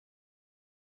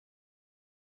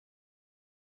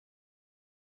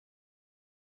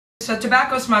So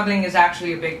tobacco smuggling is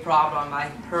actually a big problem. I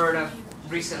heard of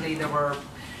recently there were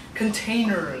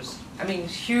containers, I mean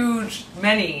huge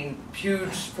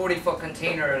 40-foot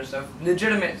containers of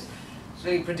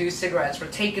legitimately produced cigarettes were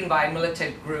taken by a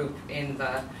militant group in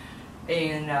the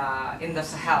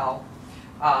Sahel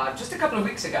just a couple of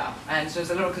weeks ago. And so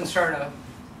there's a little concern of,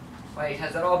 wait,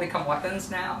 has that all become weapons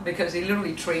now? Because they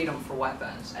literally trade them for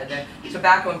weapons. And then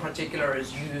tobacco in particular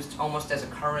is used almost as a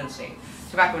currency.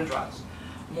 Tobacco and drugs,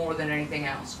 more than anything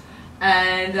else.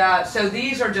 And so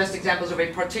these are just examples of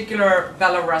a particular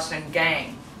Belarusian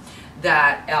gang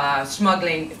that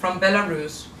smuggling from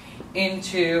Belarus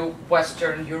into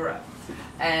Western Europe.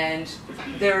 And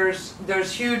there's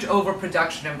huge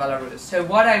overproduction in Belarus. So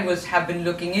what I have been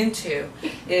looking into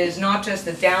is not just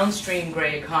the downstream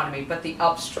gray economy, but the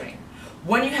upstream.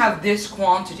 When you have this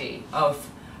quantity of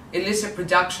illicit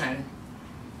production,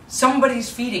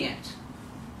 somebody's feeding it.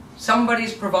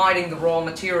 Somebody's providing the raw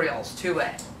materials to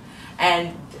it.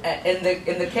 And in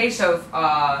the case of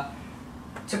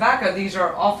tobacco, these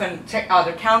are often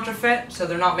either counterfeit, so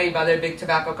they're not made by their big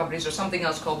tobacco companies, or something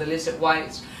else called illicit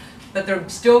whites. But they're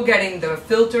still getting the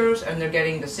filters and they're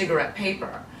getting the cigarette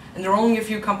paper. And there are only a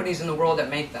few companies in the world that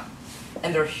make them.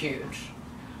 And they're huge.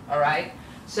 Alright?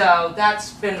 So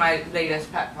that's been my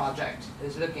latest pet project,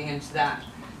 is looking into that.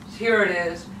 Here it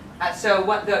is. So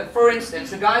for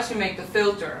instance, the guys who make the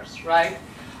filters, right?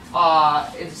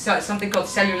 It's something called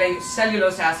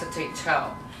cellulose acetate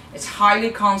tow. It's highly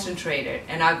concentrated,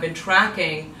 and I've been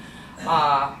tracking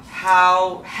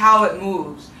how it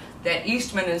moves. That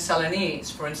Eastman and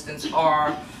Celanese, for instance,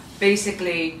 are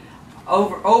basically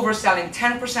overselling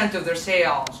 10% of their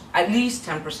sales, at least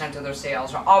 10% of their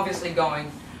sales are obviously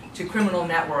going to criminal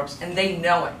networks, and they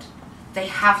know it. They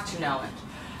have to know it.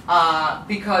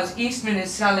 Because Eastman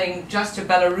is selling just to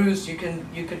Belarus, you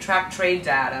can track trade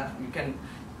data. It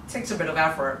takes a bit of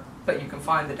effort, but you can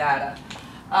find the data.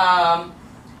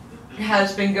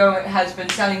 Has been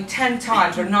selling 10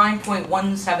 times or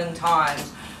 9.17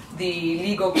 times the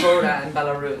legal quota in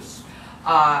Belarus,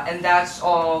 and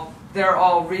they're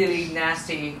all really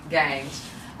nasty gangs.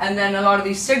 And then a lot of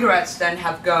these cigarettes then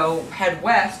head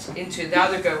west they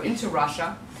either go into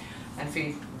Russia and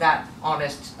feed that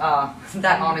honest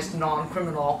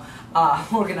non-criminal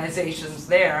organizations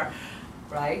there,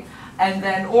 right? And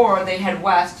then, or they head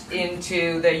west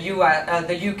into the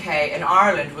UK and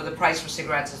Ireland, where the price for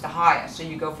cigarettes is the highest. So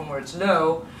you go from where it's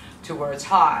low to where it's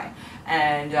high.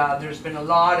 And there's been a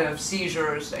lot of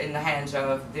seizures in the hands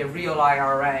of the real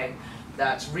IRA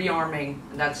that's rearming,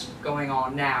 and that's going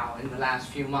on now in the last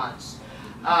few months,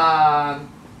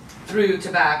 through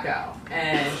tobacco.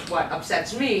 And what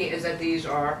upsets me is that these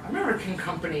are American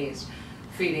companies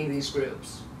feeding these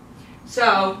groups.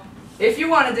 So if you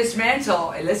want to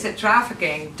dismantle illicit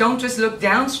trafficking, don't just look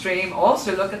downstream,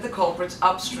 also look at the culprits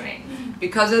upstream.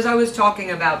 Because as I was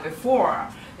talking about before,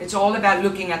 it's all about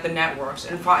looking at the networks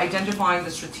and identifying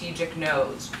the strategic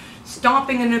nodes.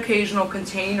 Stopping an occasional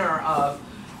container of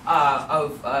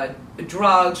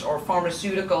drugs or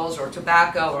pharmaceuticals or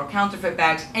tobacco or counterfeit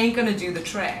bags ain't going to do the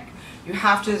trick. You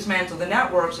have to dismantle the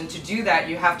networks, and to do that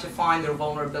you have to find their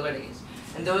vulnerabilities.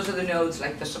 And those are the nodes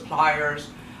like the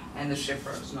suppliers and the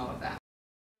shippers and all of that.